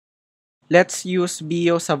Let's use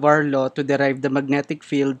Biot-Savart law to derive the magnetic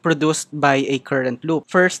field produced by a current loop.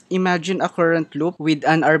 First, imagine a current loop with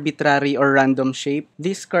an arbitrary or random shape.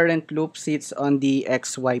 This current loop sits on the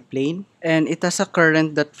XY plane, and it has a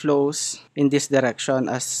current that flows in this direction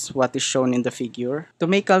as what is shown in the figure. To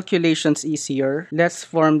make calculations easier, let's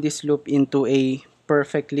form this loop into a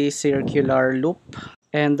perfectly circular loop,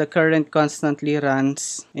 and the current constantly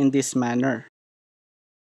runs in this manner.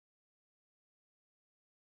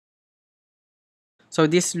 So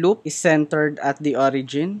this loop is centered at the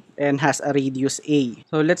origin and has a radius A.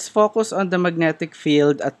 So let's focus on the magnetic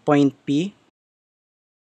field at point P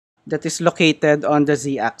that is located on the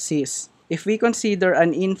z-axis. If we consider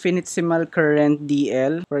an infinitesimal current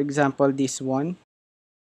dl, for example this one,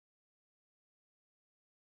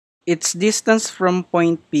 its distance from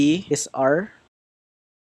point P is r.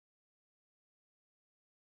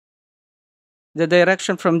 The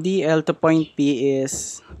direction from dl to point P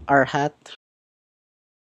is r hat.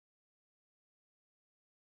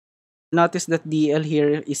 Notice that dl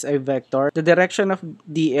here is a vector. The direction of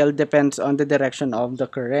dl depends on the direction of the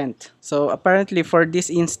current. So apparently for this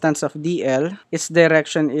instance of dl, its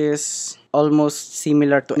direction is almost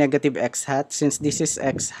similar to negative x hat since this is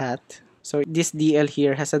x hat. So this dl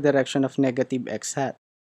here has a direction of negative x hat.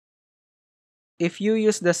 If you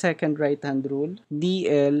use the second right-hand rule,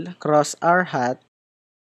 dl cross r hat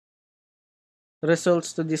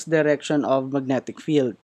results to this direction of magnetic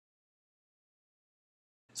field.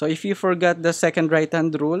 So if you forgot the second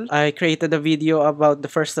right-hand rule, I created a video about the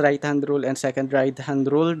first right-hand rule and second right-hand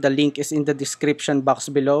rule. The link is in the description box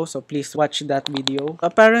below, so please watch that video.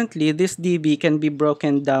 Apparently, this dB can be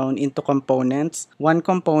broken down into components. One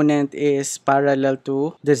component is parallel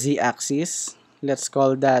to the z-axis. Let's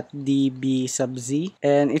call that dB sub z.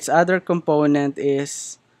 And its other component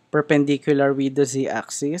is perpendicular with the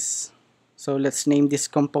z-axis. So let's name this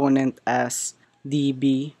component as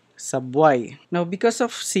dB sub y. Now, because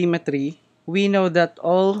of symmetry, we know that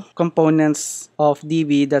all components of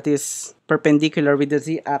dB that is perpendicular with the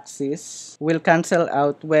z-axis will cancel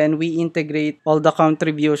out when we integrate all the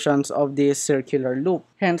contributions of this circular loop.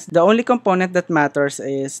 Hence, the only component that matters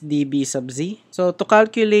is dB sub z. So, to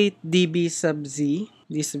calculate dB sub z,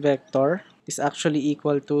 this vector is actually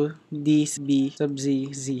equal to dB sub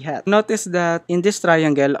z hat. Notice that in this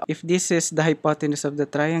triangle, if this is the hypotenuse of the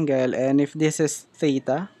triangle and if this is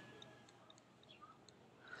theta,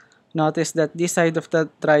 notice that this side of the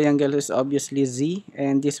triangle is obviously z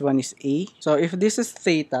and this one is a. So if this is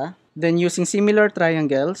theta, then using similar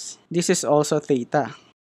triangles, this is also theta.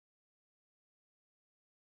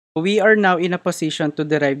 We are now in a position to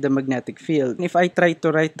derive the magnetic field. If I try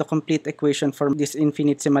to write the complete equation for this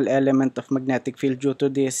infinitesimal element of magnetic field due to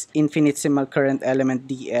this infinitesimal current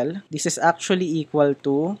element dl, this is actually equal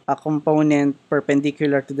to a component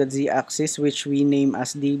perpendicular to the z-axis which we name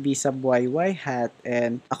as dB sub y hat,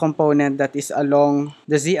 and a component that is along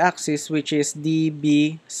the z-axis which is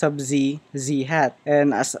dB sub z hat.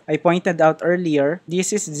 And as I pointed out earlier,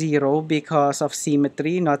 this is 0 because of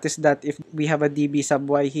symmetry. Notice that if we have a dB sub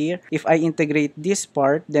y here, if I integrate this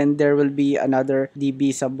part, then there will be another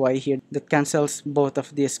dB sub y here that cancels both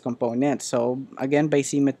of these components. So again, by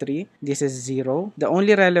symmetry, this is 0. The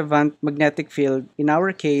only relevant magnetic field in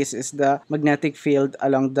our case is the magnetic field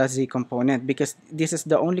along the z component, because this is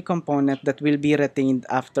the only component that will be retained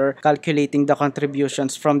after calculating the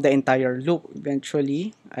contributions from the entire loop.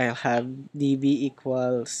 Eventually, I'll have dB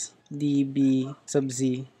equals dB sub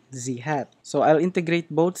z hat. So I'll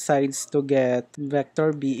integrate both sides to get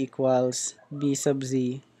vector b equals b sub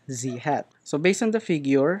z hat. So based on the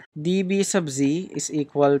figure, dB sub z is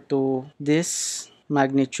equal to this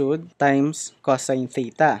magnitude times cosine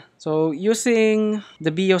theta. So using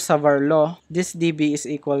the Biot-Savart law, this dB is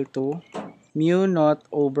equal to mu naught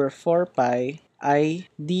over 4 pi I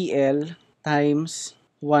dl times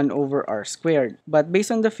 1 over r squared. But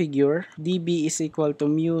based on the figure, dB is equal to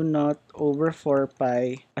mu naught over 4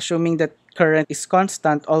 pi. Assuming that current is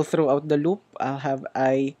constant all throughout the loop, I'll have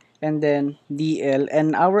I and then dl.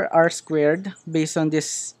 And our r squared, based on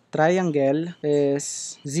this triangle,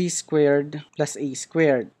 is z squared plus a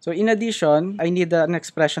squared. So in addition, I need an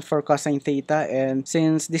expression for cosine theta, and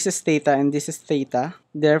since this is theta and this is theta,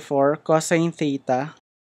 therefore cosine theta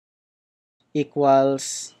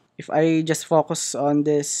equals, if I just focus on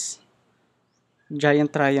this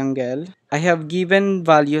giant triangle, I have given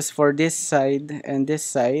values for this side and this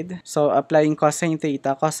side. So applying cosine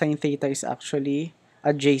theta is actually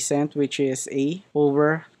adjacent, which is a,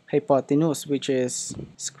 over hypotenuse, which is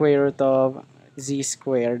square root of z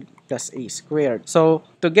squared plus a squared. So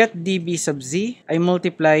to get dB sub z, I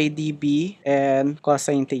multiply dB and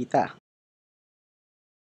cosine theta.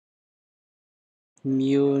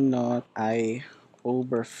 mu naught I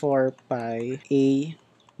over 4 pi a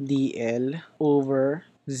dl over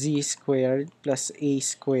z squared plus a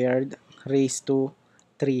squared raised to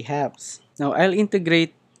 3 halves. Now I'll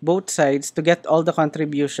integrate both sides to get all the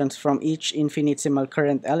contributions from each infinitesimal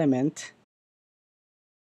current element.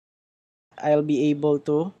 I'll be able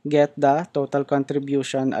to get the total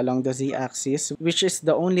contribution along the z-axis, which is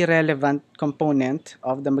the only relevant component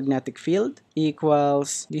of the magnetic field,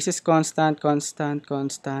 equals, this is constant, constant,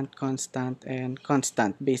 constant, constant, and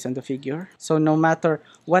constant based on the figure. So no matter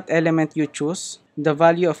what element you choose, the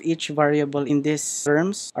value of each variable in these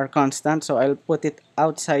terms are constant. So I'll put it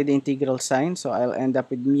outside the integral sign. So I'll end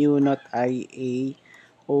up with mu naught IA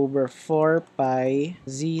over 4 pi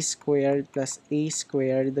z squared plus a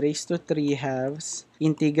squared raised to 3 halves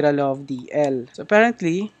integral of dl. So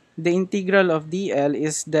apparently, the integral of dl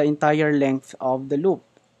is the entire length of the loop.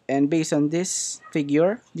 And based on this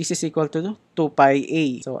figure, this is equal to 2 pi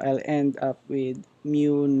a. So I'll end up with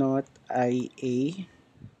mu naught ia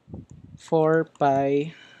 4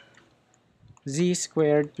 pi z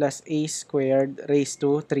squared plus a squared raised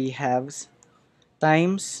to 3 halves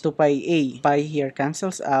times 2 pi a. Pi here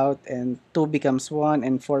cancels out and 2 becomes 1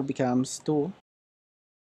 and 4 becomes 2.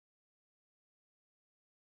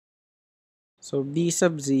 So b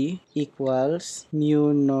sub z equals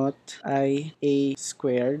mu naught I a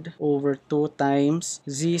squared over 2 times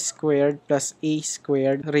z squared plus a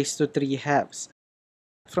squared raised to 3 halves.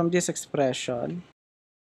 From this expression,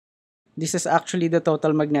 this is actually the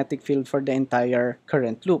total magnetic field for the entire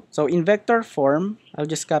current loop. So in vector form, I'll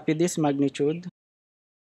just copy this magnitude.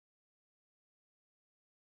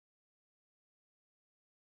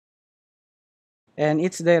 And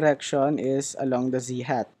its direction is along the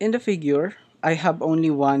z-hat. In the figure, I have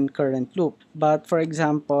only one current loop. But for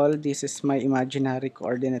example, this is my imaginary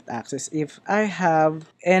coordinate axis. If I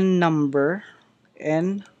have n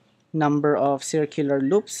number of circular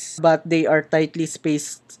loops, but they are tightly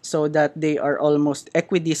spaced so that they are almost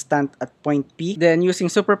equidistant at point P, then using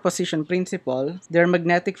superposition principle, their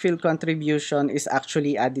magnetic field contribution is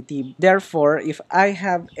actually additive. Therefore, if I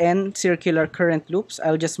have n circular current loops,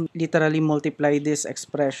 I'll just literally multiply this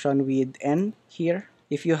expression with n here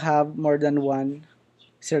if you have more than one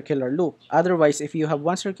circular loop. Otherwise, if you have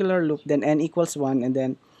one circular loop, then n equals 1, and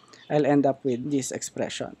then I'll end up with this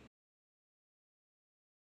expression.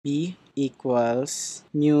 B equals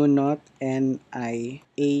mu naught ni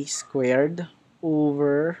a squared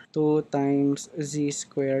over 2 times z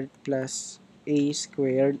squared plus a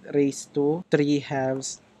squared raised to 3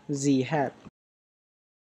 halves z hat.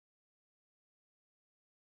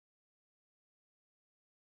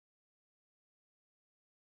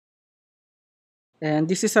 And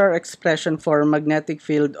this is our expression for magnetic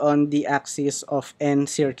field on the axis of n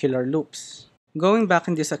circular loops. Going back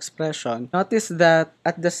in this expression, notice that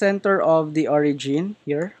at the center of the origin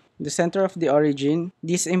here, the center of the origin,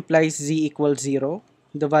 this implies z equals 0.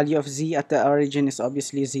 The value of z at the origin is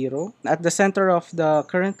obviously 0. At the center of the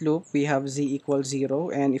current loop, we have z equals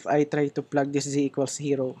 0. And if I try to plug this z equals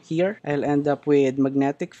 0 here, I'll end up with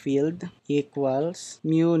magnetic field equals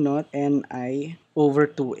mu naught ni over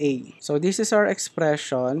 2a. So this is our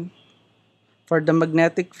expression for the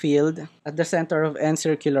magnetic field at the center of n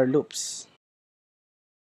circular loops.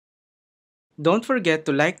 Don't forget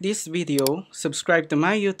to like this video, subscribe to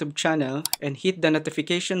my YouTube channel, and hit the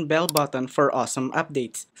notification bell button for awesome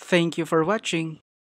updates. Thank you for watching!